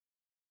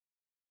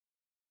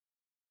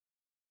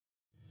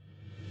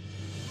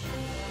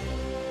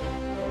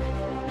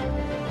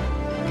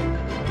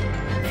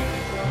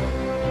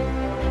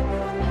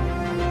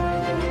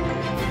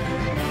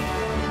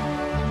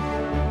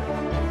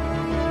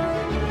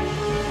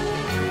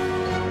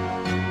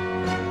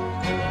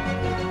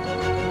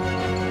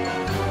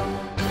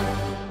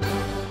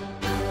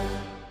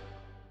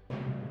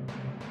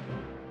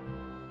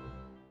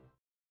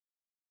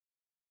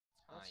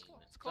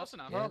Close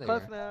enough. Yeah,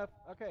 Close enough.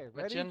 Okay,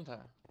 ready? Magenta.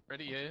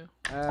 Ready,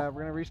 yeah.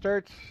 We're gonna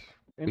restart.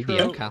 Maybe the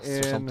Intro outcasts or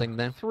in something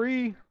then.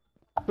 3,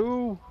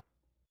 2,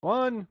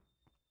 1.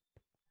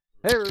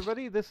 Hey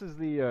everybody, this is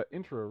the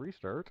intro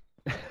restart.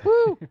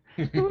 Woo!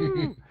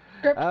 Woo!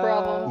 Script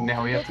problem.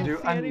 Now we have to Don't do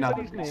see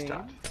another anybody's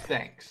restart. name.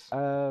 Thanks.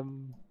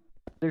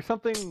 There's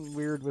something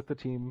weird with the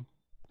team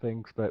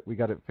things, but we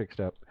got it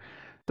fixed up.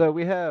 So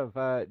we have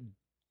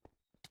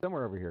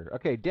somewhere over here.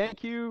 Okay, Dan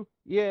Q,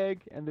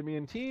 Yeg, and the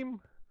Mian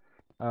team.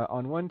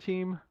 On one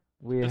team,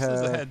 we Just have.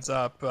 as a heads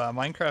up,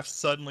 Minecraft's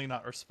suddenly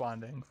not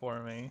responding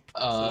for me.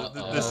 So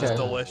this is Okay.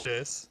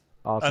 delicious.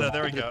 Awesome. Oh no,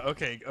 there we go.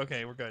 Okay,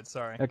 we're good.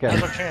 Sorry. Okay. There's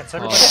no chance.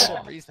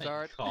 Everybody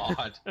Restart.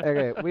 God.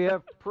 Okay, we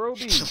have Proby,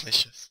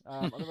 Delicious.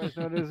 otherwise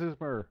known as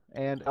Ismer,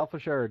 and Alpha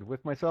Shard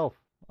with myself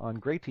on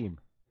Grey Team.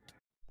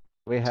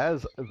 We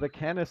has the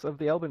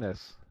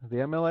CanusAlbinus, the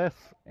MLS,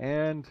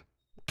 and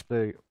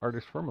the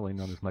artist formerly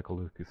known as Michael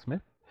Lucas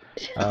Smith,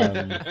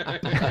 and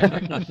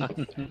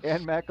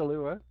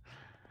Makahlua,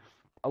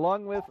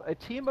 along with a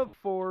team of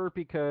 4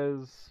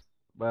 because,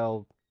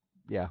 well,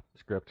 yeah,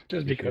 script.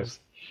 Just because.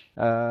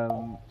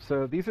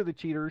 So these are the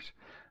cheaters.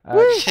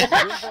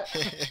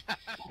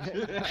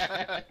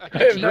 I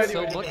have no so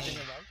idea what much.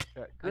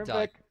 you're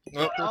talking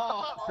Grimbeck,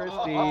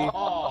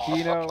 Christy,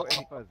 Gino,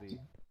 and Fuzzy.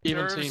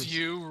 Even Serves teams.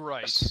 you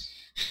right.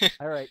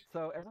 All right,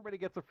 so everybody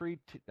gets a free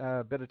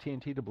bit of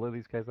TNT to blow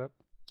these guys up.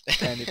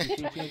 And if you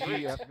see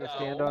TNT, you have to go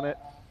stand on it.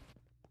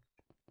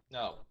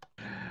 No.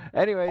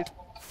 Anyways,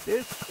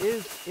 this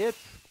is it.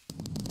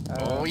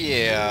 Oh,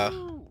 yeah.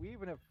 Woo, we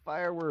even have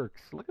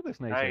fireworks. Look at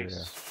this nice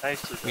Nice.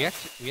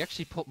 Nice. We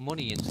actually put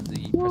money into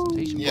the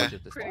presentation Yeah.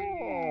 budget this time. area.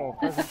 Oh,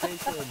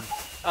 presentation.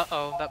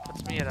 Uh-oh, that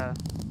puts me at a...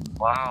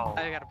 Wow.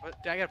 I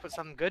gotta put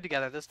something good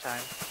together this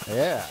time.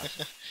 Yeah.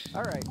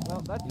 All right.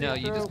 Well, that's the No, you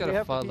intro. just gotta We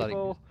have the follow that.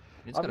 people.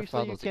 You just gotta Obviously,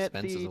 follow you those can't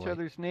expenses see each away.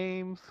 other's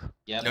names.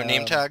 Yeah. No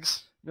name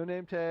tags. No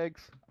name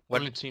tags.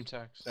 What? Only team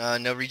tags.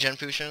 No regen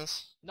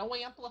potions. No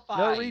amplified.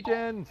 No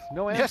regens.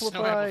 No Yes, no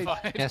amplified.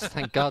 amplified. Yes,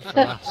 thank God for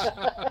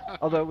that.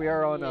 Although we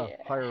are on a Yeah.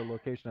 higher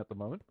location at the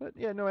moment, but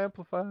yeah, no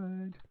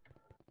amplified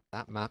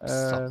That map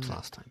sucked Um,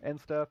 last time. and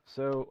stuff.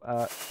 So,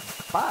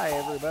 bye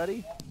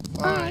everybody.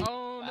 Bye.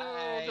 Oh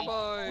no,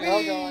 goodbye.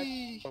 Oh god.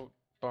 Oh,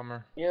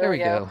 bummer. There we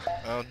go.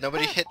 Oh,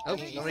 nobody hit. Oh.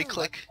 Nobody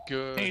click.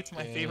 Good. Hey, it's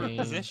my favorite game.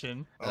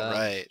 position. All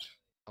right.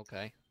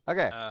 Okay.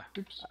 Okay.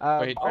 Oops. Um,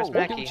 Wait, oh, Where's Two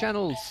Mackie?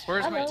 channels.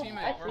 Where's my Hello, teammate?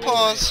 I Where see was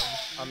Pause.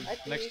 he? I'm I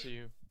see. next to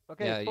you.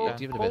 Okay. Yeah, full,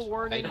 give it a full bit.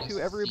 warning I don't to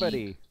see.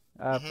 everybody.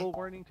 Mhm. Full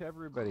warning to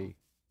everybody.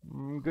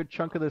 Good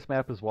chunk of this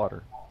map is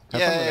water. Have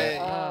fun with Yay. it.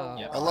 Oh.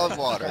 Yeah. I love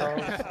water.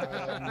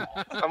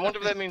 I wonder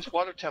if that means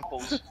water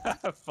temples.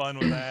 Have fun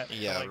with that.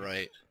 Yeah, Like,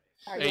 right.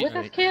 Are you with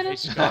us, Hey,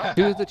 Candace? Scott.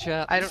 Do the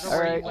chat. I don't know All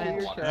where right, you went.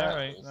 clear All chat.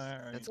 right, all right.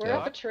 Let's We're go.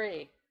 up a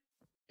tree.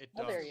 It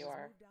Oh, there does. you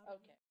are. Okay.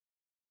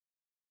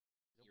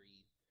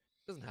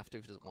 Doesn't have to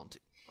if he doesn't want to,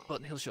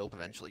 but he'll show up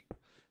eventually.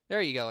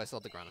 There you go. I saw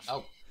the granite.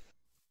 Oh.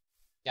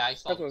 Yeah, I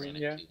saw That the was,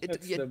 granite yeah. too. It,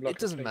 That's yeah, the block it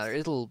doesn't of matter.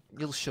 space.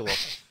 It'll show up.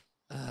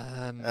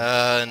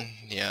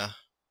 Yeah.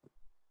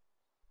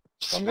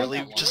 I'm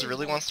going to- Just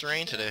really wants to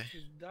rain today.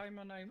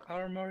 Diamond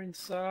armor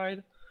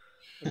inside.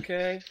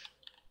 Okay.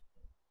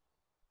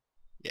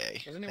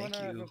 Yay. Does anyone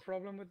Thank have a you.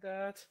 problem with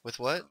that? With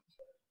what?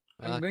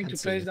 I'm going to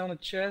place down a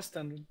chest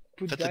and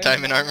put Put the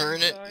diamond armor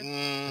in it?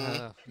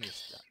 inside.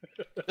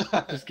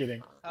 Mm. Just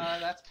kidding.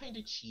 That's kind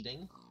of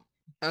cheating.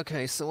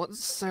 Okay, so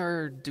what's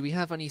our? Do we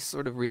have any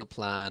sort of real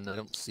plan? I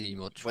don't see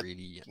much What-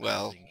 really.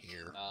 well, happening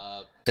here.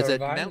 Uh, There's a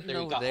Survive? mountain There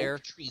you over go. there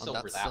Oak trees on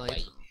over that that side.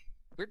 way.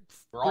 We're,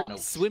 We're on we're oak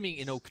swimming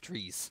trees. in oak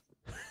trees.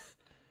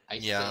 I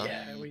Yeah. say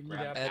Yeah, we need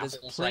grab There's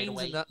apples right plains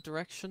away. in that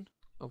direction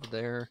over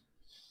there.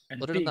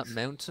 And Other than that pigs.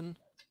 mountain,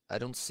 I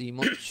don't see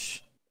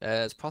much.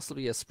 There's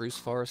possibly a spruce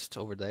forest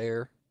over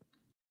there.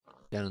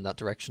 Down in that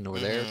direction over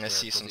there. I where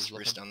see some Fuzzy's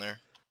spruce looking. down there.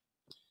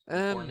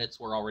 Coordinates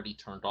were already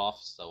turned off,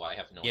 so I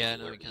have no Yeah, idea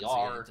no, where we we can't see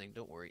are. anything.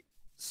 Don't worry.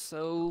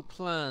 So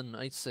plan,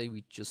 I'd say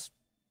we just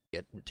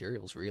get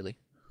materials really.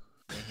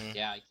 Mhm.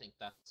 Yeah, I think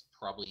that's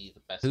probably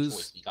the best Who's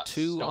choice. We got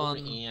two stone on-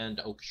 and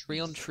oak three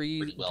on trees trees,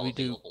 pretty do well we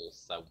do- available,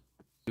 so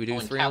Do we do Oh,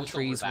 and 3 on cows over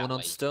trees, that 1 on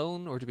way.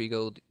 stone, or do we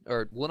go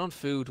or 1 on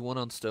food, 1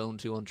 on stone,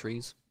 2 on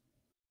trees?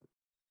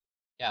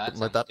 yeah, that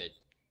Something like sounds that. good.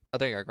 Oh,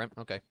 there you are, Graham.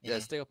 Okay, yeah,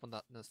 Mhm. stay up on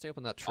that. No, stay up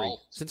on that tree.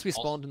 I'll- Since we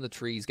I'll spawned in the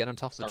trees, get on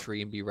top of the start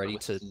tree and be ready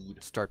with to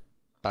food. start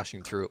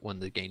bashing through it when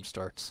the game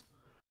starts.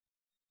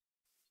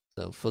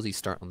 So Fuzzy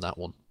start on that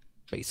one,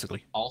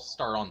 basically. I'll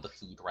start on the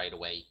food right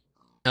away.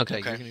 Okay,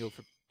 Okay. you're gonna go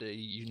for the.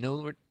 You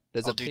know,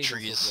 there's I'll a do pig over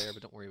trees. there,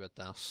 but don't worry about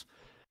that.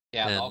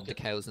 Yeah, And I'll the get,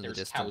 cows in the there's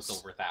distance. cows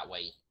over that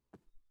way.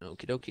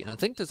 Okie dokie. And I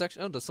think there's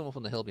actually there's some up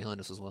on the hill behind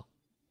us as well.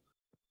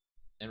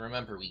 And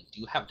remember, we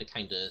do have to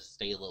kind of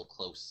stay a little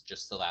close,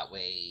 just so that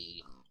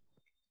way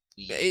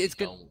we It's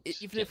good. don't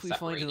Even get if we find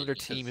separated, another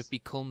team,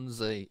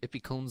 because- it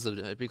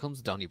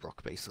becomes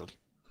Donnybrook basically.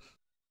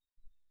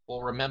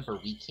 Well, remember,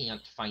 we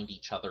can't find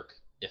each other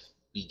if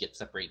we get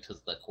separated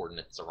because the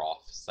coordinates are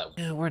off. So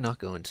Yeah, we're not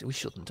going to. We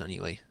shouldn't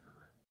anyway.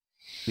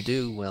 If we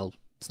do, well,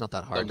 it's not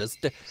that hard. No.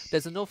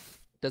 There's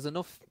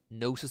enough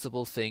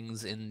noticeable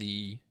things in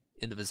the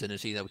in the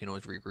vicinity that we can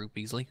always regroup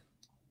easily.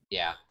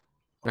 Yeah.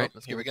 Right, Well,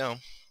 let's here go. we go.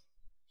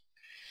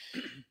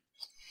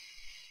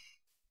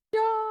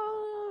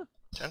 Yeah!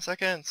 10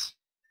 seconds.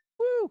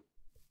 Woo!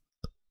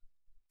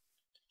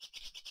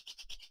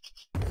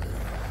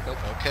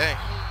 Okay.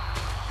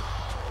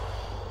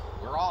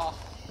 We're off.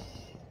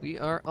 We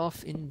are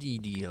off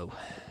indeedio.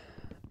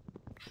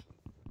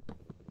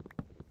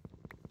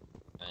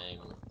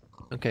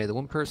 Okay, the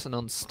one person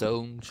on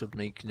stone should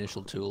make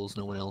initial tools,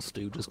 no one else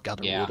do. Just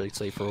gather Yeah. wood, I'd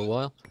say, for a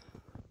while.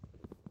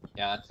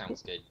 Yeah, that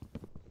sounds good.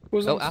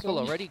 Who's Oh, on apple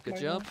stone already, good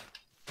right job. now?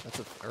 That's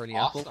an early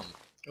Awesome. apple.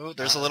 Oh,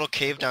 there's a little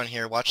cave down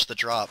here. Watch the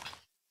drop.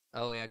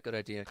 Oh yeah, good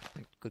idea.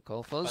 Good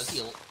call, Fuzz.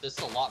 Fuzzy, this is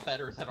a lot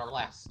better than our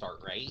last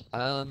start, right?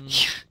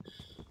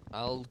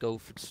 I'll go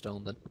for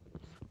stone then.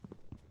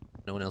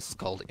 No one else has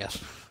called it yet.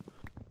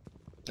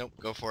 Nope,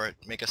 go for it.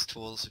 Make us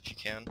tools if you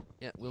can.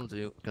 Yeah, we'll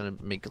do. Gonna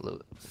make a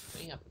little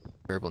Yeah.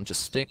 fair bunch of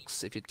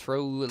sticks. If you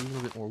throw a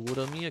little bit more wood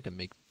on me, I can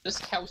make. This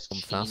cow's Come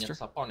cheating. faster.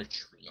 It's up on a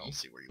tree. I'll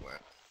see where you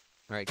went.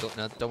 All right, go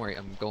now. Don't worry,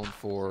 I'm going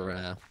for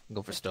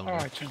stone. Oh,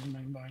 now. I changed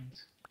my mind.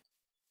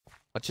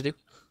 What you do?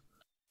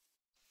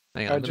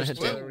 Hang on, I I'm gonna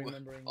just head down.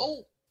 remembering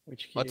Oh!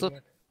 which key What's you up?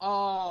 got.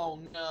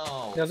 Oh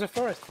no! There's a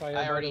forest fire,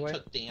 I by already the way.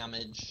 took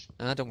damage.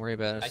 Don't worry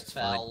about it. I It's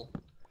fine. fell.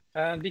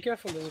 And be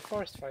careful, there's a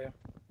forest fire.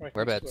 Right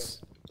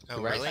Whereabouts?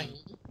 Oh, Right.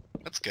 really?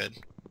 That's good.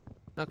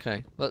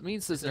 Okay. Well, it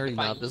means there's Is it an early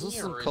by map. There's me,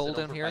 also some or is coal it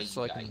down over here, by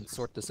so I you can guys?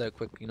 sort this out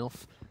quick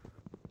enough.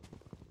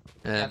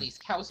 Yeah, these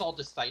cows all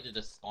decided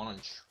to spawn on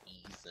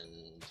trees,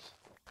 and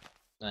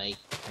I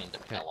kind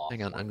of Okay, fell off.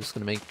 hang on. I'm just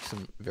gonna make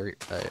some very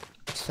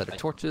set of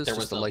torches There just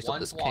was to a light up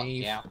this one-block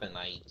cave. gap, and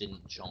I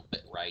didn't jump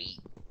it right.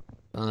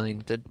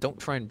 Fine. Don't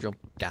try and jump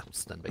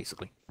gaps then,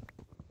 basically.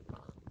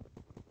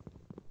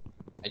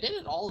 I did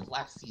it all of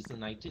last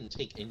season. I didn't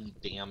take any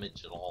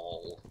damage at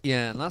all.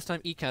 Yeah, and last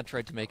time ECAD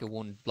tried to make a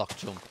one-block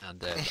jump and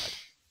died.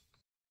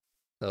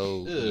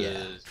 So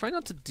yeah, Ugh. try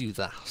not to do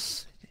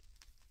that.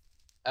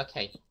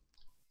 Okay.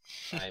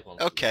 I won't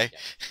do Okay.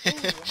 it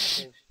again. Ooh,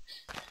 apples.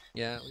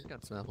 Yeah, we've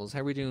got some apples. How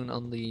are we doing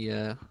on the?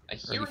 I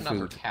hear Early another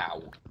food.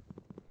 cow.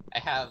 I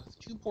have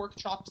 2 pork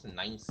chops and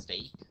 9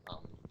 steak.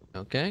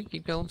 Okay,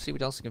 keep going. See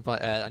what else you can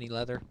find. Any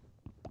leather?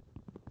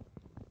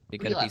 You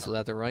get a piece of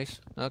leather, right?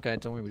 Okay,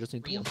 don't worry. We just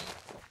need the Really?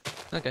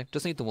 one. Okay,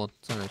 just need the one.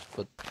 It's alright,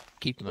 but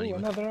keep them Ooh, anyway.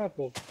 another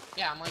apple.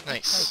 Yeah, I'm like,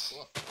 Nice.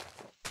 Look,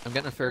 I'm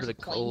getting a fair there's bit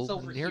of plains coal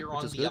over in here, here which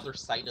on is the good. other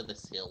side of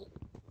this hill.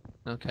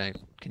 Okay,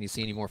 can you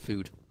see any more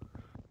food?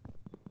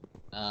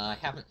 I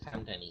haven't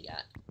found any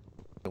yet.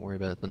 Don't worry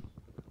about it then.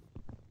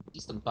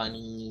 See some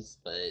bunnies,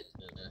 but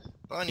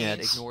Bunnies. Yeah,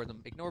 ignore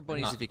them. Ignore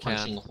bunnies not if you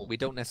punching can. a hole. We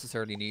don't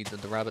necessarily need them.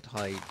 The rabbit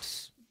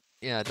hides.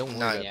 Yeah, don't worry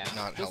Not, about Yeah. it.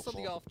 not Just on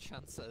the helpful. off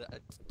chance,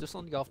 just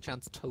on the off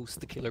chance, Toast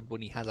the killer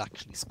bunny has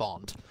actually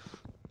spawned.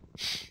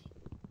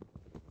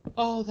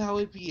 oh, that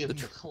would be The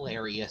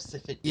hilarious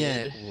if it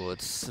Yeah, did. it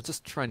would. So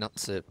just try not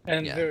to.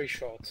 And yeah. very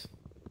short.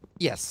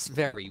 Yes,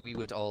 very. We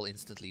would all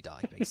instantly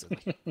die,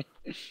 basically.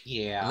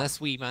 Yeah.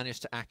 Unless we manage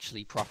to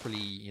actually properly,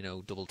 you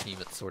know, double team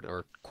it, sort of,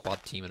 or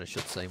quad team it, I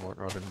should say, more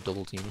rather than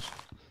double team it.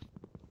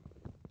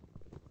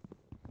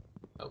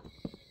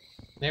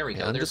 There we Yeah,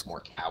 go. I'm There's just-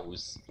 more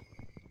cows.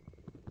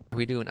 Are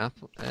we doing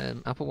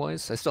apple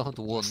wise? I still have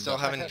the one. Still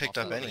but haven't I've picked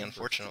up also any, waiting for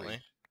unfortunately.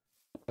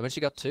 three. I've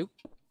actually got 2.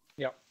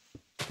 Yep.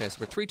 Okay, so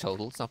we're 3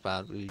 total. It's not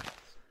bad.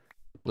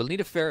 We'll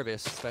need a fair bit,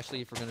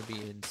 especially if we're going to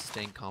be in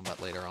sustained combat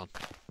later on.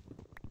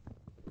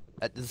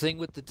 The thing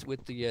with the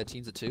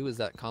teams of 2 is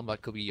that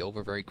combat could be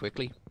over very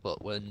quickly,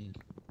 but when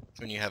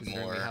When you have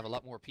considering more. we have a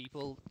lot more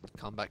people,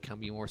 combat can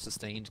be more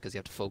sustained because you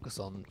have to focus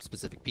on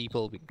specific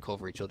people. We can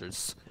cover each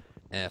other's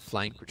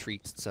flank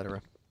retreats,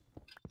 etc.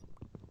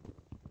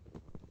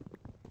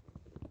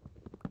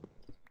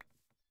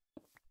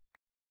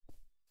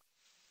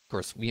 Of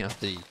course, we have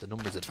the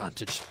numbers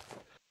advantage.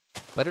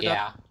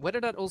 Yeah. Whether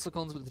that also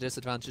comes with the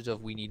disadvantage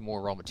of we need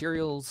more raw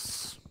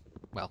materials.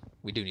 Well,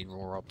 we do need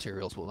more raw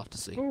materials. We'll have to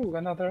see. Ooh,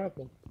 another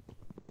apple.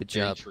 Good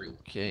Very job. true.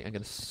 Okay, I'm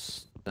gonna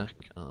stack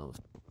of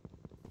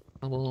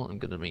rubble. I'm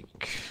gonna make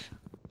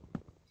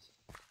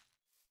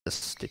as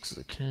sticks as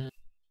I can.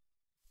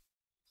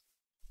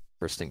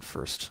 First thing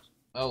first.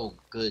 Oh,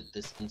 good.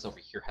 This thing's over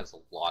here has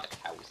a lot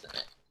of cows in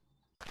it.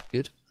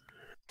 Good.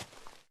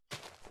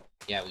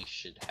 Yeah, we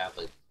should have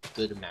a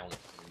good amount of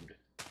food.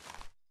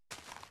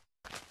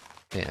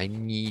 Okay, I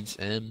need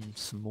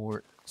some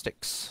more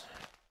sticks.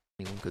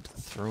 Anyone could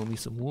throw me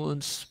some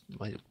wood?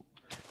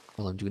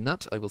 While I'm doing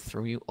that, I will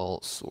throw you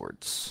all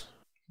swords.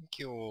 Thank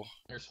you.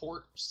 There's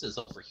horses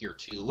over here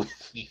too.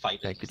 If we fight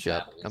Okay, in good these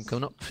job. battles. I'm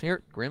coming up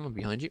here. Graham, I'm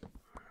behind you.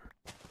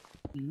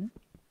 Mhm.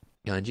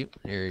 Behind you.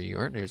 There you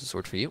are. There's a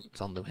sword for you.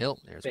 It's on the hill.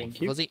 There's one Thank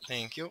for you. Fuzzy.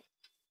 Thank you.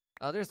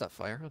 Oh, there's that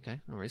fire.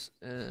 Okay, no worries.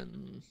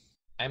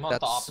 I'm on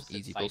That's the opposite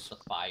easy, side boss. of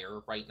the fire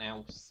right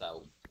now,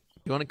 so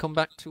You want to come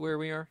back to where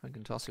we are? I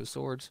can toss you a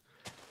sword.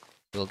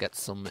 We'll get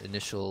some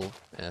initial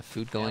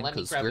food going let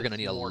me because grab we're a going to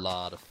few need a more.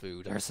 lot of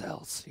food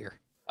ourselves here.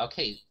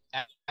 okay.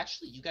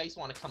 Actually, you guys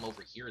want to come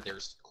over here?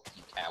 There's a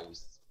few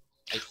cows.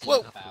 I see Whoa!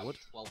 about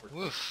 12 or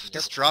Oof, 13.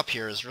 this drop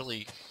here is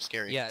really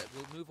scary. Yeah,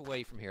 we'll move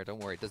away from here. Don't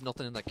worry. There's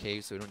nothing in that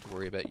cave, so we don't have to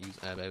worry about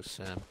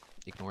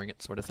ignoring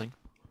it, sort of thing.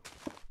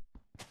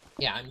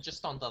 Yeah, I'm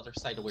just on the other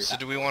side of where. So that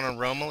do we want to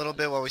roam a little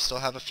bit while we still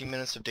have a few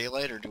minutes of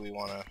daylight, or do we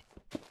want to?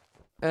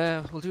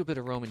 We'll do a bit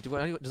of roaming.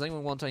 Does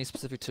anyone want any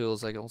specific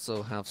tools? I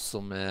also have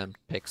some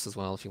picks as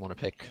well, if you want to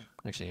pick.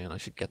 Actually, yeah, I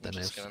should get them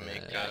just out. gonna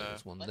make,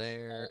 there's one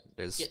there.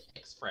 There's. Get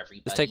picks for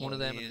everybody. Just take one of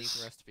them and leave These.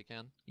 the rest if you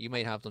can. You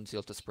may have them, so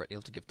you'll have to spread. You'll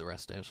have to give the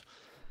rest out.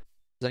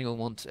 Does anyone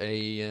want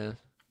a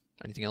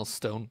anything else?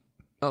 Stone?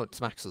 Oh, it's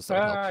Max's. So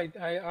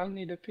I'll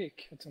need a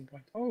pick at some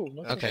point. Oh,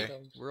 lots of okay,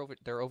 those.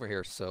 they're over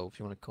here. So if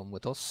you want to come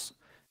with us,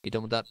 you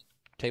done with that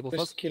table,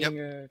 Just Fuzz? killing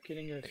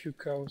a few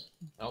cows.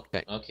 Oh,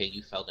 okay,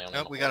 you fell down.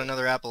 Oh, we got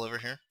another apple over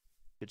here.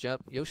 Good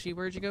job, Yoshi.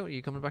 Where'd you go? Are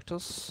you coming back to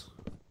us,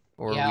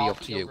 or Yeah, are we I'll up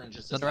to be you? over in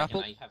just a Another second.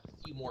 apple? I have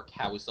a few more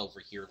cows over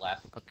here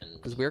left.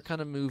 Because we're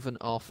kind of moving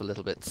off a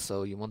little bit,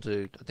 so you want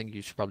to? I think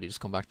you should probably just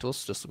come back to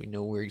us, just so we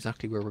know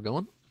exactly where we're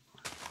going.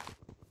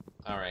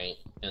 All right,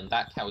 and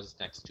that cow is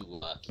next to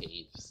a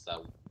cave,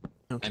 so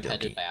I'm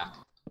headed back.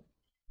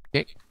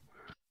 Okay.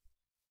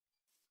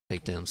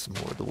 Take down some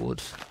more of the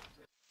wood.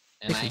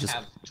 And Actually, I just-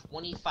 have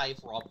 25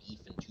 raw beef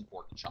and 2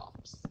 pork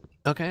chops.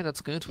 Okay,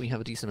 that's good. We have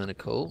a decent amount of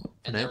coal.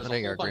 And Now, there's there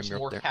a you whole are, Grim. bunch You're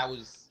more up there.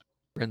 cows.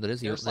 Grim, that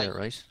is you up There's there, like-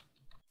 right?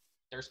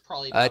 There's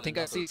probably I about think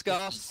I another see 50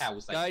 Scoss.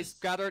 cows I Guys, can-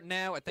 gather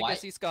now. I think I What?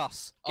 see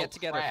Scoss. Oh, Get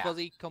together. crap.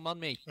 Fuzzy, come on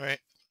me. Right.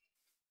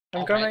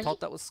 I'm All coming. I thought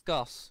that was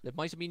Scoss. It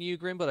might have been you,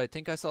 Grim, but I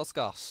think I saw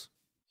Scoss.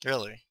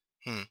 Really?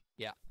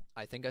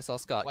 I think I saw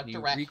Scott. What Can you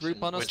direction?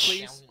 regroup on us, Which-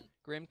 please?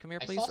 Grim, come here,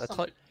 I please. saw I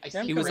thought some- I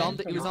Yeah, see he was Grim, on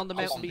the come mountain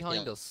hill.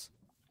 behind us.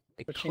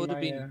 It Pushing could have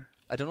my, been.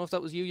 I don't know if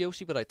that was you,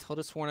 Yoshi, but I thought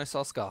I sworn I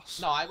saw Scott.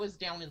 No, I was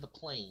down in the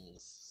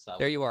plains. So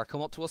There you are.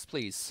 Come up to us,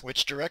 please.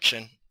 Which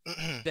direction?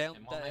 Down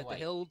I'm on my the way.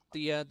 hill,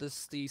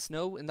 the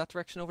snow in that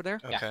direction over there.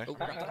 Yeah. Okay. Oh,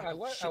 I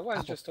was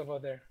apple. just over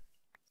there.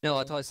 No,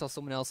 I thought I saw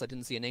someone else. I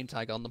didn't see a name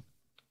tag on them.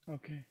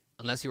 Okay.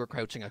 Unless you were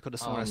crouching. I could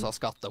have sworn I saw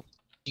Scott, though.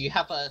 do you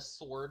have a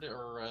sword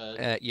or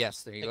a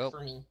Yes, there you pick go.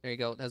 for me? There you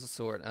go. There's a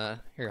sword.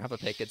 Here, have a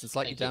pick. It's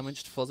slightly Thank you.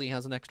 damaged. Fuzzy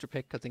has an extra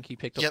pick. I think he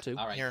picked Yep. up too.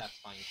 All right, Here. that's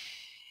fine.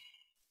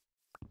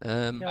 Yeah,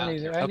 I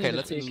need okay, a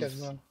let's pick move. as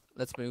well.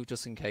 Let's move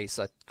just in case.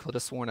 I could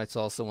have sworn I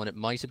saw someone. It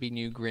might have been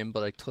you, Grim,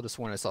 but I could have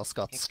sworn I saw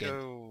Scott's Let's skin.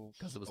 go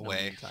 'cause there was no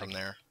away name tag. from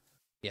there.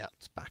 Yeah,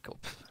 let's back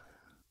up.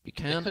 You It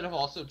can. could have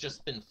also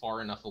just been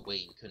far enough away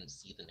you couldn't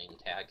see the name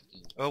tag.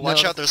 Oh,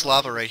 watch No, out! There's I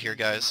lava would've right here, seen-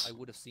 guys. I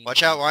would have seen.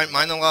 Watch it out! myself.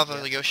 Mind the lava,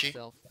 Yeah, Yoshi.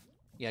 myself.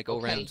 Yeah, go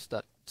Okay. around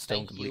that stone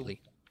Thank you.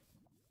 completely.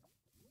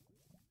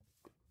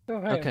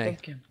 Oh, hi, Okay. I'm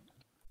pumpkin.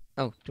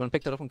 Oh, do you want to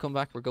pick that up and come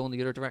back? We're going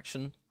the other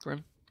direction,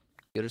 Grim.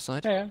 The other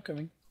side. Yeah, I'm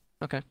coming.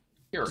 Okay.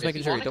 Here, Just if making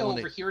you sure want you to don't go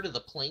wanna- over here to the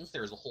plains,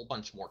 there's a whole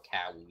bunch more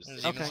cows. There's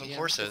even Okay. some Yeah, let's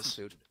horses. get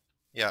some food.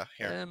 Yeah,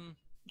 here.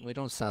 We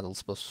don't have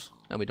saddles, but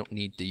and we don't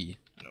need the.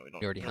 No, we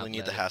don't we already really have need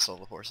the that. hassle of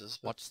the horses.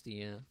 But... Watch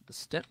the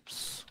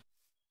steps.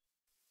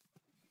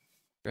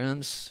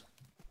 Grounds.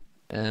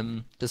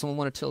 Does someone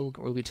want to till?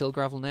 Will we till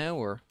gravel now,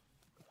 or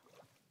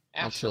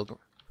I'll Actually, till?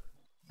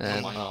 why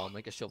I'll not?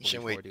 make a shovel Should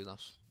before we- I do that.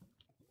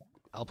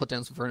 I'll put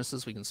down some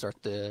furnaces. We can start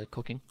the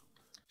cooking.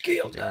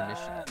 Kill What's our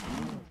mission? that!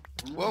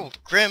 Whoa,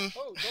 Grim!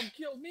 Oh, don't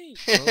kill me!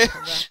 Oh,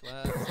 come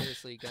back.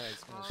 Seriously,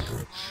 guys.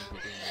 I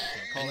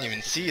didn't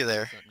even see you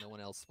there. No one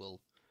else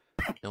will.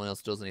 No one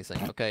else does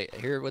anything. Okay,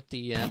 here with the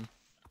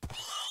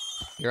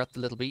You're at the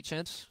little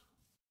beachhead.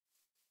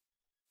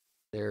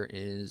 There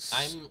is.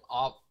 I'm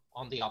up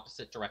on the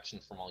opposite direction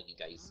from all you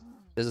guys.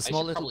 There's a I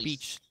small should little probably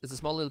beach. There's a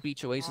small little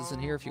beach oasis in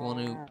here. If you want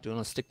to, do you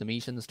want to stick the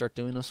meat in and start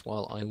doing this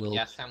while I will.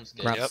 Yeah, sounds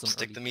good. grab Yep, some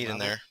stick early the meat in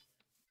gravel. there.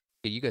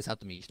 Yeah, you guys have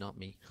the meat, not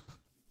me.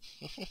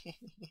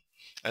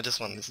 I just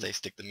wanted to say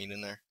stick the meat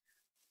in there.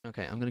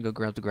 Okay, I'm gonna go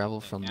grab the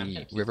gravel from I'm the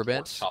gonna keep riverbed.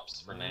 pork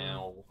chops for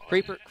now.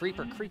 Creeper. Where did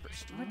that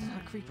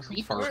creeper come from?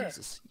 Creeper?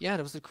 Jesus. Yeah,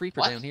 there was a creeper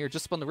What? down here,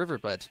 just on the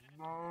riverbed.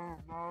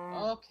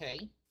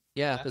 Okay.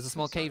 Yeah, That's there's a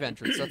small cave concerning.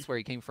 entrance. That's where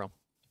he came from.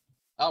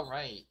 All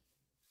right.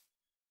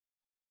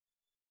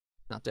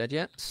 Not dead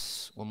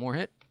yet. One more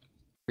hit.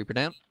 Creeper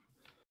down.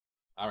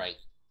 All right.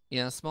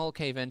 Yeah, small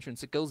cave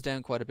entrance. It goes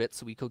down quite a bit,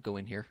 so we could go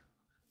in here.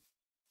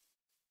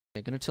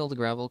 Okay, gonna till the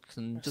gravel.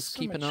 Can There's just so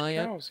keep an much ase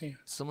out. cows here.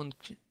 Someone,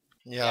 Yeah,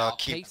 Yeah, I'll I'll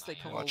keep in case they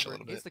come watch a over,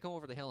 little in case bit. they come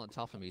over the hill on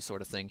top of me,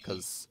 sort of thing.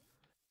 Because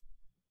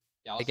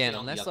Yeah, I'll again, stay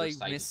on the unless other I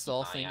side and missed keep an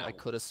eye something, I out.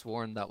 could have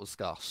sworn that was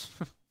Scott.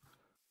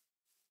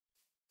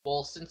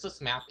 Well, since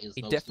this map is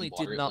It mostly definitely did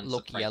water, it not wouldn't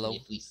look surprise me yellow.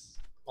 if we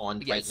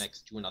spawned Yes. right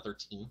next to another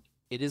team.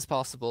 It is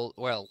possible.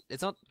 Well,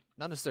 it's not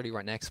necessarily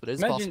right next, but it is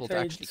Imagine possible if to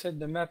I actually. said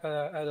the map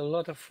had a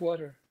lot of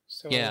water.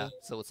 So Yeah,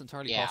 so it's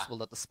entirely Yeah. possible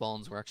that the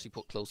spawns were actually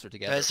put closer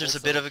together. Guys, there's Also,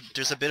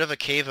 a bit of a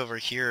cave over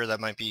here that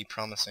might be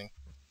promising.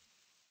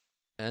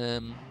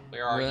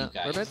 Where are you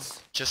guys?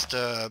 Whereabouts? Just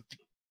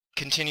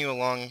continue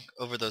along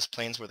over those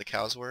plains where the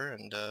cows were,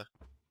 and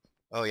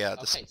oh yeah,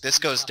 this Okay, so this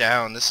we goes got-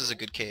 down. This is a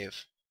good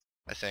cave,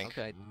 I think.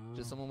 Okay.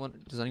 Does anyone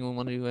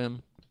want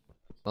to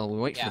Well, we'll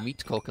wait for Yeah. the meat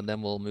to cook and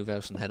then we'll move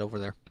out and head over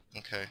there.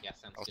 Okay. Yeah,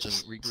 sounds I'll good.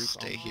 just regroup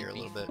stay on here a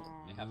little bit.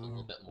 I have a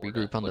little bit more.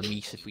 Regroup to on the push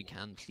meat if we through.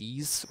 can,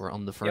 please, or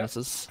on the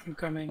furnaces. I'm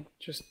coming.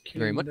 Just Thank you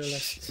very killing the much.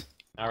 last.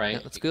 All right, Yeah,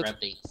 that's I good.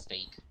 grabbed 8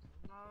 steak.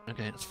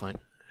 Okay, that's fine.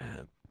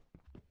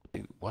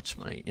 To watch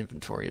my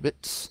inventory a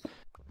bit.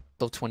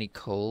 Still 20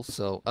 coal,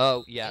 so...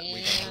 Oh, yeah,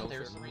 we can And go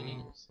there's for... 3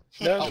 names.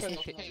 No, Oh, just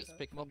okay. Just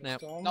pick them up now.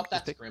 Storm. Nope,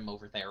 that's pick- Grim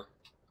over there.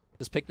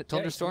 Just pick the Yeah,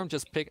 thunderstorm,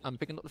 just pick... I'm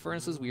picking up the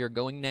furnaces, we are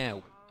going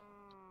now.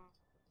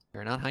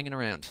 We're not hanging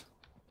around.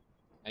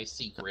 I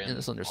see Grim In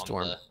the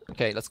thunderstorm. on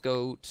Okay, let's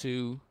go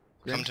to...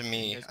 Grim. Come to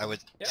me, Guys I would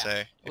Yeah.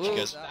 say. If Ooh, you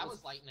guys... That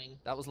was lightning.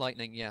 That was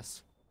lightning,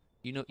 yes.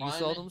 You know, you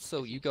saw Run them,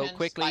 so if you you go can,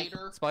 quickly.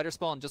 spider. Spider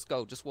spawn, just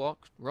go, just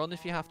walk. Run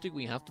if you have to,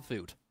 we have the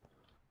food.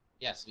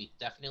 Yes, we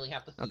definitely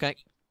have the food. Okay,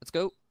 let's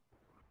go.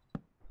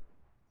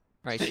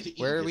 Right,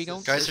 where are we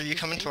going? Guys, are you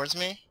coming towards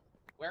me?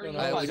 Where are you No,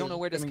 We going? don't know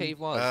where this Coming- cave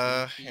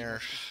was. Here.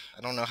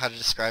 I don't know how to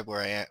describe where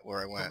I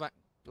Come went. back.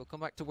 We'll come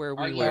back to where Are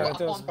we you were. up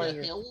Those on the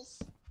spider. hills?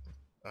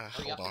 Are you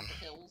Hold up on. on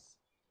the hills?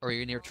 Or are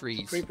you near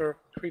trees? Creeper.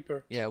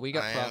 Yeah, we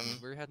got I problems. am-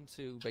 We're heading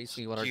to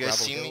basically what are Do you guys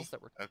gravel see me? hills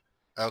that were...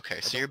 Okay, I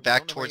so don't- you're I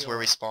back don't know where towards you where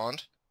we are.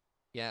 spawned?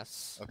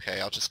 Yes. Okay,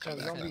 I'll just come A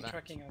back zombie then.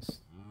 tracking us.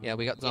 Yeah,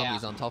 we got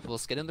zombies on top of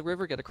us. Get in the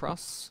river, get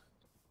across.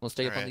 We'll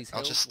stay up on Alright, these I'll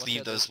hills. just Watch leave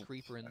out, there's those- a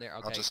creeper in there. I'll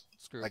Okay, just-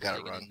 screw I it, gotta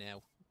we're digging run. in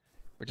now.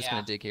 We're just Yeah.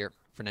 gonna dig here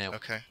for now.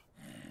 Okay.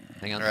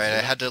 Hang on. Alright, I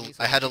just had to please,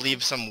 I had to please.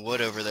 leave some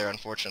wood over there,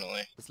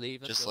 unfortunately. Just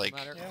leave it. just, doesn't like,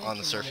 matter. Yeah, on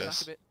the we can Back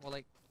surface. a bit while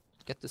I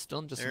get this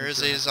done. Just There make is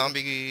sure a I'm not-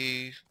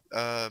 zombie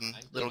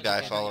little getting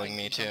guy in. following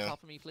me Keep too. on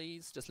top of me,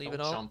 please. Just leave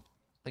Don't it all. jump.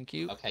 Thank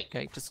you. Okay.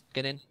 Okay, just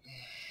get in.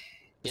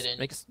 Get Just in.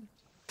 Make a...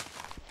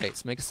 Okay,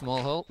 let's make a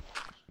small hole.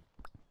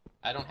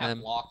 I don't have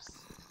Um, blocks.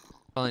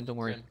 Fine, don't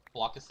worry. Grim,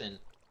 block us in.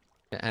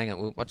 Okay, hang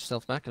on, watch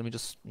yourself back. Let me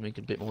just make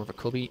it a bit more of a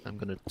cubby. I'm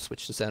gonna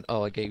switch this out.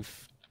 Oh, I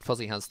gave...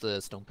 Fuzzy has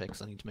the stone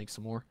picks. I need to make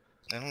some more.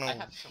 I don't I know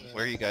have some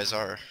where you guys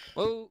are.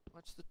 Whoa!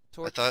 Watch the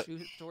torch. thought- Shoot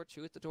at the torch.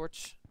 Shoot at the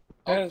torch.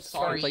 Oh, Yeah,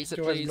 sorry. Place it,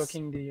 Joe was please.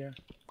 blocking the.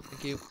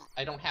 Thank you.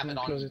 I don't have it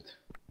Close on me. it.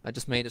 I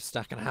just made a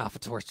stack and a half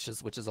of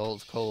torches, which is all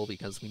of coal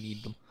because we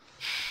need them.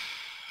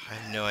 I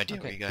have no idea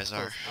where Okay, you guys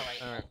close. are.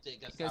 Alright, Alright. I'll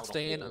dig us You guys out a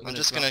stay in, hole. I'm I'm gonna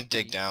just gonna drop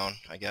dig the- down,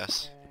 I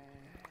guess,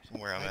 from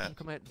where I'm I can at.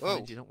 come out and Whoa.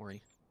 find you, don't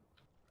worry.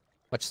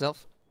 Watch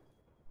yourself.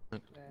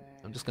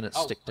 I'm just gonna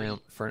Oh, stick down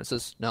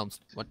furnaces. No, I'm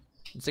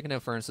sticking down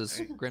furnaces.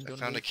 Hey, Grim, I don't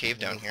found a move. cave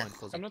I'm gonna down go here. find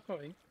Fuzzy. I'm not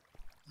moving.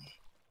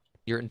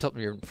 You're in top.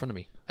 You're in front of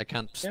me. I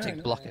can't Yeah, I take the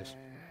know. block out.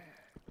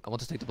 I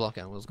want to take the block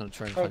out. I was gonna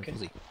try and find Okay.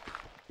 Fuzzy.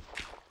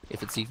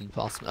 If it's even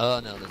possible. Oh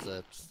no, there's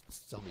a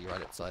zombie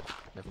right outside.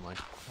 Never mind.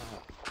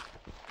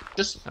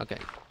 Just Okay,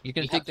 you we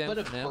can have dig a down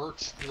bit for of now.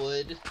 birch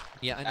wood.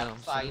 Yeah, I know. I'm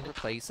just gonna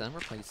outside.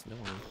 replace.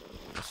 Don't worry.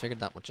 I figured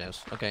that much out.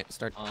 Okay,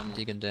 start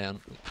digging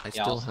down. I Yeah,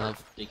 still I'll start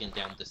have digging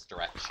down this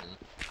direction.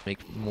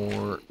 make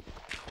more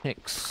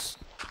picks.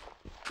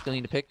 Still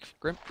need a pick,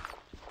 Grim.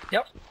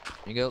 Yep. There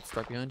you go.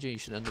 Start behind you. You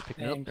should end up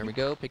picking it up. Thank There you. we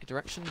go. Pick a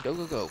direction. Go,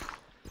 go, go.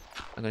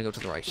 I'm gonna go to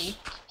the right. Can you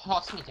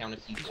toss me down a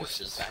few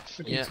torches,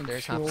 actually? Getting Yeah, some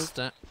there's half a fuel.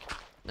 stack.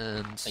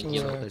 And Thank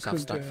you. there's half a cook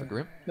stack for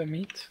Grim. the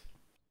meat.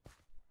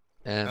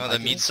 Oh, I the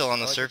did- meat's still on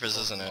the oh, I did surface,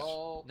 all- isn't it?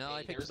 Okay, No, I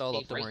picked there's it all a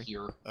up, cave don't right worry.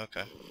 here.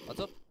 Okay. What's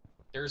up?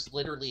 There's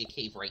literally a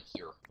cave right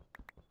here.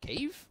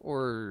 Cave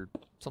or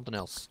something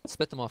else?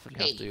 Split them off if you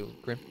have Cave. to,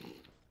 Grim.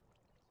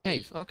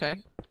 Cave. Okay,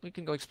 we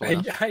can go explore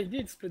that. I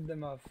did split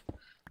them off.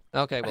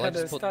 Okay, well I I had a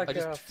just put. stack I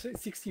just. of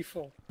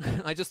 64.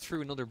 I just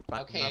threw another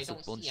Okay, I massive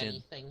don't bunch see in.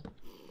 anything.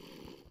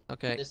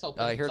 Okay, This I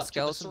opens heard up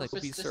skeleton. to That the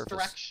could be surface this surface.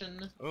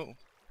 direction. Oh,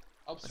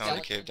 Oh, Found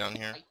a cave skeleton down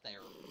here. Right there.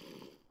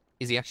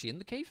 Is he actually in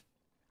the cave?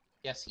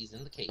 Yes, he's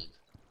in the cave.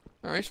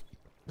 All right.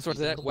 Sort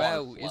He's in that. the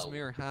water Wow, flow.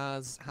 Izmir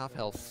has half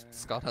health.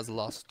 Scott has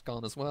lost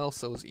gone as well.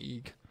 So is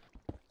Eeg.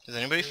 has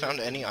anybody found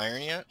any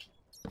iron yet?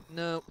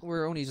 No,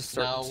 we're only just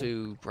starting No.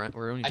 to.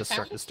 We're only I just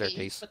found starting a the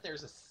staircase. cave, but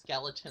there's a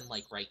skeleton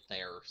like right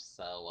there.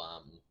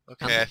 So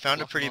Okay, I found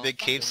a Block pretty them big off.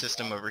 cave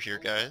system over here,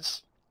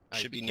 guys.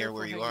 Alright, Should be be near careful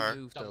where you how are.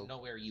 move, though. don't know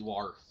where you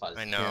are, Fuzz.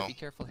 I Yeah, know. be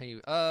careful how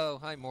you. Oh,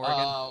 hi Morgan.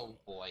 Oh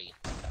boy.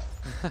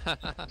 Not.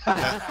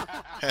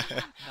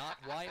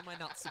 Why am I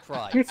not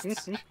surprised?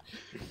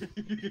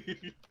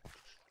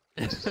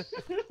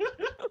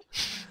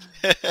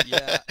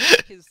 Yeah,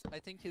 I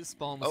think his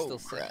spawn was Oh, still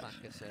set crap. back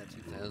at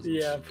 2000.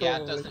 Yeah, probably. Yeah,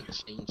 it doesn't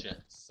change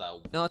it.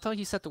 So No, I thought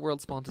he set the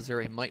world spawn to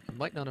 0. He might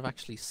not have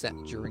actually set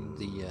during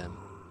the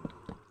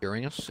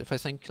during it. If I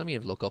think, let me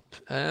have a look up.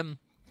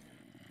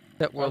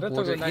 That world that was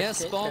border. a nice Yeah,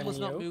 cake, spawn was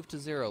not Daniel. moved to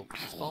 0.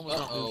 Spawn was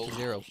not moved to Uh-oh.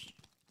 0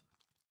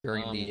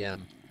 during the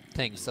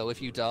thing. So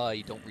if you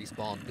die, don't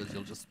respawn because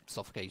you'll just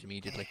suffocate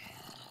immediately.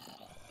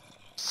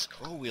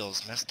 Scroll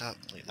wheels messed up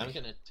I'm lately.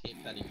 gonna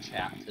tape that in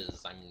chat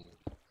because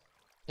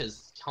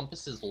his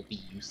compasses will be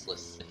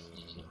useless if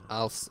he.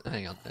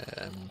 Hang on.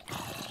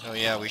 Oh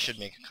yeah, we should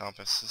make a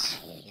compass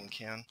when we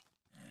can.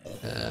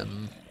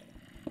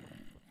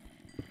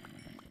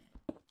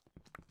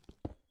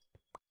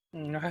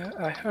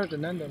 I heard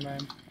an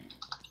Enderman.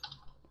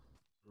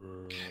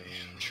 Okay,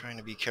 I'm trying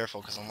to be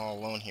careful because I'm all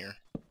alone here.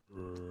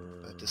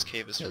 But this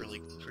cave is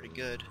really pretty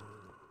good.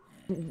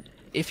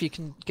 If you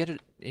can get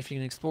it, if you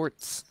can explore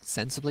it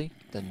sensibly,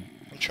 then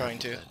I'm trying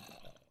to.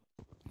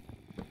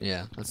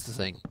 yeah, that's the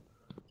thing.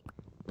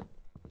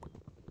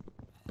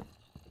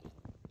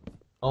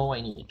 Oh,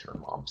 I need to turn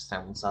mob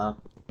sounds up.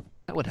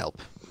 That would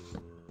help.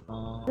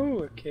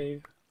 Oh, a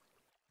cave.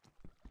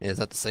 Yeah, is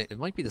that the same? It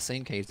might be the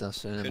same cave that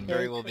Could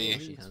very well be.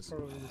 She It's has.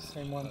 probably the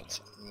same one.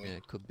 Yeah,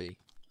 it could be.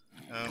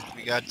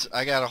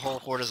 I got a whole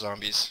horde of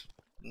zombies.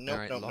 Nope,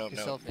 Alright, nope, lock nope, nope.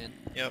 yourself in.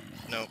 Yep,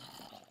 nope.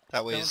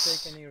 That way Don't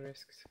is... take any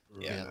risks.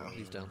 Yeah, no.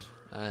 Please don't.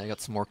 I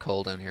got some more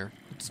coal down here.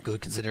 It's good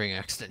considering I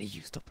accidentally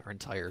used up our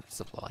entire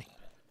supply.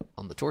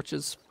 On the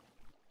torches.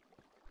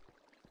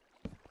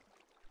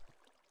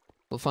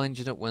 We'll find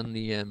you when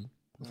the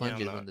we'll find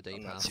you when the day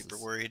I'm not passes. super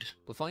worried.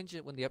 We'll find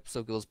you when the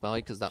episode goes by,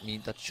 because that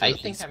means that should I at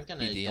think least I'm gonna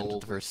be the end go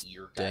of the over first to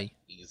your day.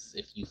 guys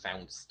if you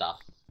found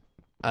stuff.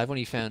 I've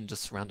only found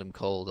just random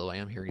coal, though I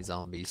am hearing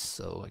zombies,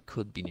 so I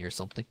could be near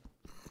something.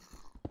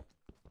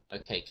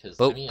 Okay, because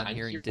Oh, I mean, I'm I'm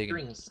hearing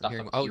hearing digging. stuff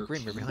up Oh, here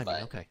Grim, you're too, behind me.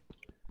 but- Okay.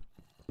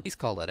 Please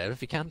call that out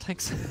if you can,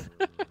 thanks.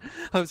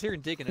 I was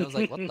hearing digging, and I was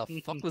like, what the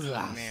fuck was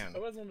that? Man. I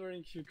was wondering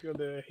if you could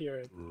hear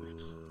it.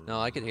 No,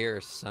 I could hear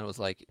it, and I was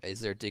like,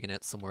 is there digging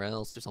it somewhere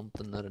else or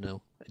something? I don't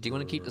know. Do you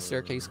want to keep the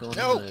staircase going?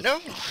 No, I'm gonna- no!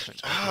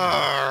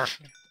 Ah.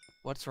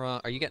 What's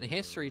wrong? Are you getting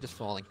hit, or are you just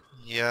falling?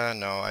 Yeah,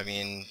 no, I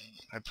mean,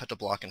 I put the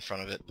block in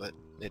front of it, but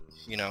it,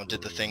 you know,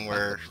 did the thing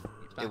where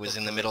it was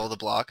in the middle of the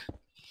block.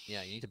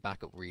 Yeah, you need to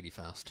back up really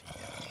fast.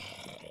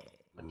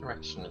 What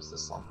direction is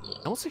this on?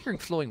 I'm also hearing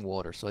flowing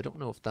water, so I don't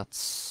know if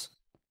that's...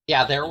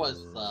 Yeah, there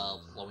was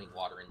flowing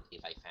water in the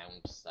cave I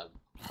found, so...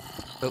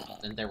 Oh.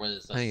 And there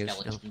was a Hey,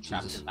 skeleton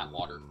trapped Jesus. in that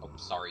water. Oh,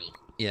 sorry.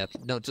 Yeah,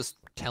 no, just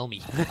tell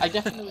me. I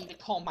definitely need to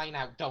call mine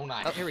out, don't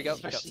I? Oh, here we go.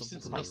 We got Especially some-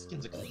 since my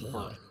skin's a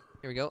creeper.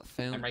 Here we go.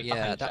 Found... I'm right yeah,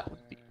 behind that ya.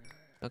 would be...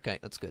 Okay,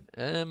 that's good.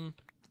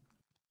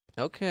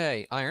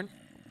 Okay, iron.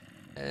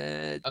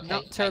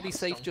 Not terribly I have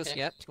safe stone just pick.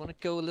 yet. Do you want to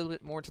go a little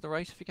bit more to the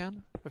right if you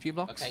can? A few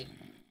blocks? Okay,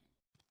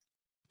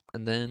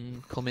 And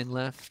then come in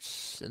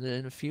left, and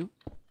then a few.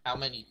 how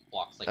many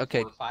blocks? Like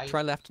Okay, 4 or 5?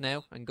 try left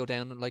now, and go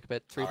down like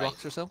about 3 Alright.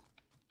 blocks or so.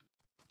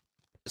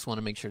 Just want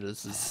to make sure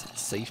this is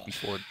safe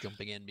before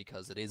jumping in,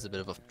 because it is a bit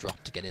of a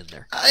drop to get in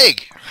there.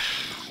 Egg!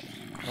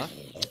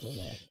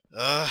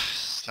 What?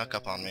 Snuck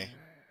up on me.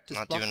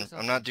 Just block I'm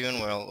yourself not in. doing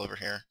well over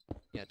here.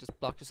 Yeah, just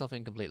block yourself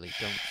in completely.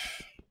 Don't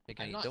take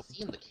I'm any. not Don't.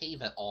 seeing the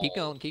cave at all. Keep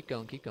going, keep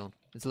going, keep going.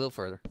 It's a little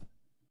further.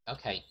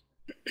 Okay,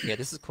 Yeah,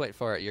 this is quite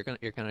far. You're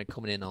gonna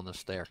coming in on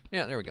this there.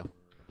 Yeah, there we go.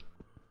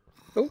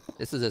 Oh.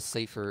 This is a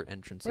safer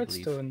entrance, I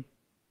believe. Redstone.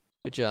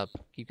 Good job.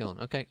 Keep going.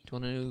 Okay, do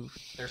you want to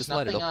there's just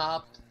light it nothing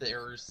up? up.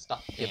 There's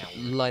stuff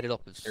down. Light it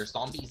up? There's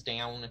zombies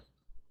down.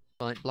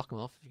 Fine, block them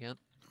off if you can.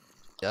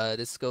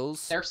 This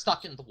goes. They're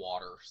stuck in the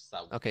water,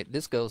 so Okay,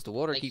 this goes. The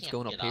water They keeps can't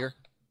going up get up. here.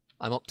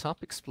 I'm up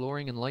top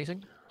exploring and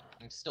lighting.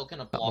 I'm still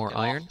gonna Got block more it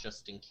iron? off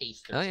just in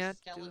case Oh, there's yeah,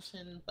 a do this.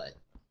 skeleton, but...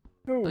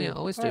 Oh yeah,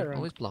 always do. iron.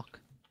 Always block.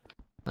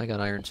 I got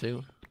iron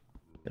too.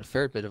 Got a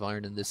fair bit of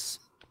iron in this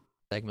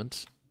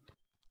segment.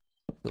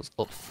 Goes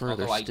up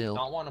further Although I do still.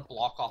 not want to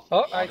block off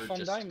Oh, the I water found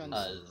just diamonds.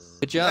 because...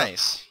 Good job.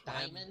 Nice.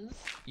 Diamonds?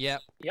 Yeah.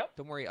 Yep.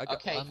 Don't worry.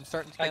 Okay. I'm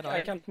starting to I get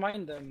iron. can't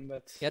mine them,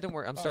 but... Yeah, don't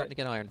worry. I'm starting to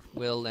get iron.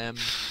 We'll Yeah,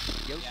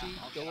 Yoshi,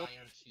 I'll get go up.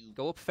 iron too.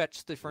 Go up,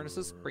 fetch the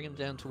furnaces. Bring them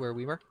down to where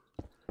we were.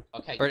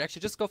 Okay, Or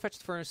actually, just go fetch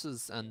the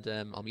furnaces, and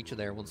I'll meet you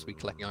there once we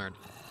collect the iron.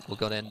 We'll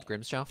go down to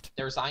Grim's shaft.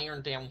 there's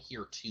iron down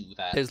here too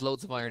that... There's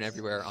loads of iron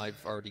everywhere. I've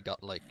already got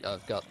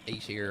I've got 8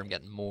 here. I'm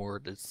getting more.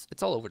 It's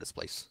all over this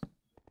place.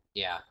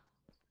 Yeah.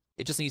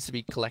 It just needs to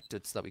be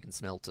collected so that we can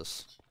smelt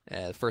it.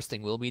 The first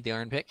thing will be the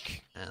iron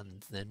pick,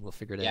 and then we'll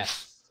figure it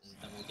Yes. And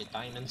then we'll get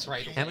diamonds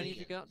right away. out. How many have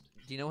you got?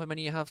 Do you know how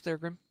many you have there,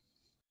 Grim?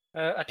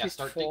 At Yeah, least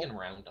start 4. digging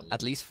around them.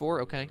 At least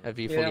 4. Okay. Have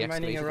you Yeah, fully I'm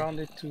mining excavated? around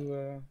it to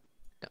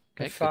Yeah, okay.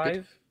 good, good.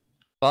 5.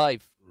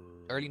 5.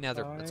 Early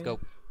nether. Let's go.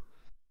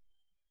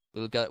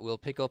 Five. We'll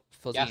pick up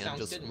fuzzy Yeah, and sounds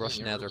just good. rush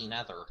nether,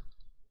 Nether.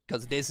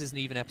 because this isn't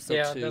even episode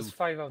Yeah, 2. there's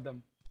 5 of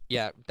them.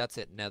 Yeah, that's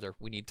it. Nether.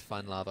 We need to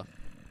find lava.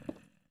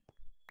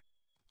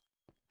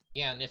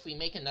 Yeah, and if we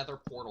make another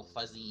portal,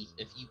 Fuzzy,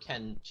 if you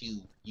can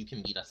too, you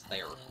can meet us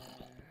there.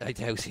 I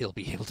doubt he'll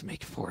be able to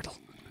make a portal.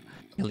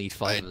 He'll need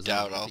 5 I of his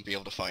doubt own. I'll be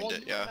able to find Well,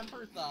 it, you yeah.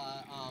 remember the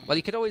Well,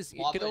 you could always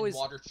lava and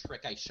water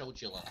trick I showed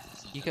you last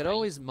season, you could right?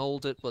 always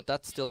mold it, but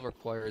that still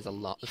requires a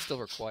lot. It still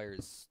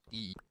requires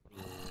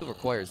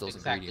those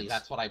Exactly, ingredients.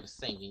 that's what I was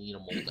saying. We need to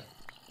mold it.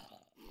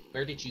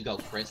 Where did you go,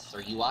 Chris?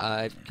 Are you up?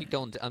 I keep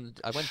going.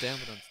 I went down,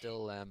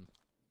 but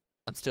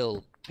I'm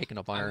still picking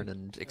up iron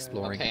and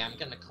exploring. Okay, I'm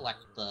gonna collect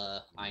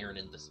the iron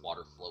in this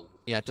water flow.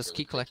 Yeah, just really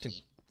keep collecting.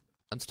 quickly.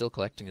 I'm still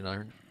collecting an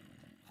iron.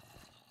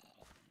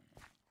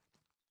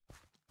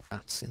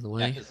 That's in the Yeah,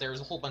 way. because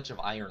there's a whole bunch of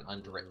iron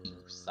under it too,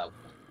 so...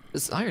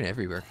 There's iron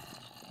everywhere.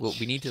 Well,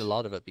 we need a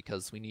lot of it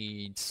because we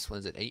need, what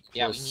is it, 8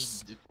 Yeah, we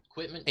plus... need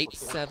equipment 8, for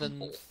 4 7,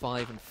 people.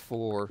 5, and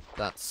 4.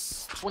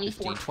 That's 24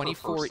 15, per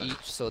 24 person.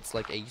 each, so it's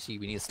like 80.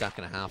 We need a stack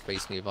and a half,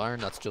 basically, of iron.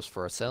 That's just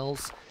for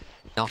ourselves,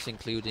 not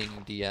including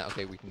the.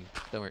 Okay, we can.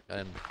 Don't worry.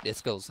 This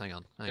goes. Hang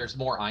on. There's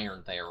more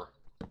iron there.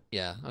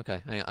 Yeah.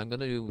 Okay. Hang on. I'm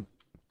gonna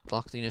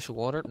block the initial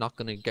water. Not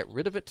gonna get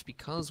rid of it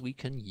because we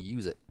can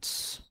use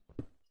it.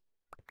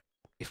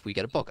 If we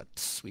get a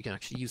bucket, we can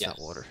actually use that Yes.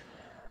 water.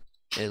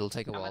 It'll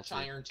take a How while much to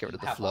iron get do rid you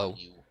of the have flow. on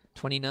you?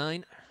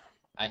 29.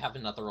 I have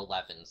another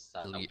 11, so...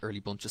 Early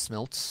bunch of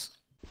smelts.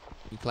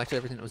 You collected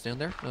everything that was down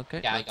there?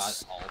 Okay. Yeah, I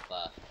got all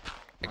the...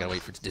 I gotta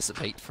wait for it to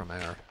dissipate from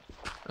our...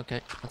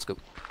 Okay, let's go.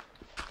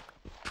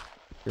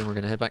 Then we're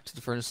gonna head back to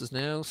the furnaces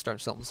now,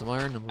 start selling some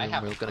iron, and I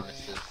have we're gonna...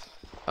 furnaces.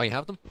 Oh, you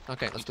have them?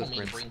 Okay, let's go to You told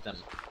me to Bryn's. bring them.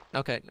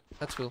 Okay,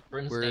 that's cool.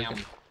 Bryn's We're down.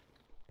 gonna...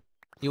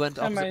 You went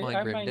opposite mine,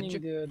 I'm Bryn, didn't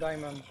mining you? the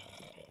diamond.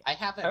 I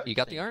have everything. You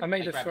got the iron? I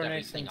made a grabbed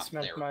furnace everything and up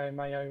smelt there.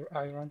 my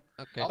iron.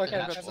 Okay. Okay, Okay,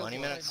 that's I've got 20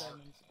 5 minutes.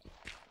 diamonds.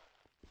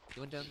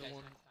 You went down the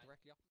one...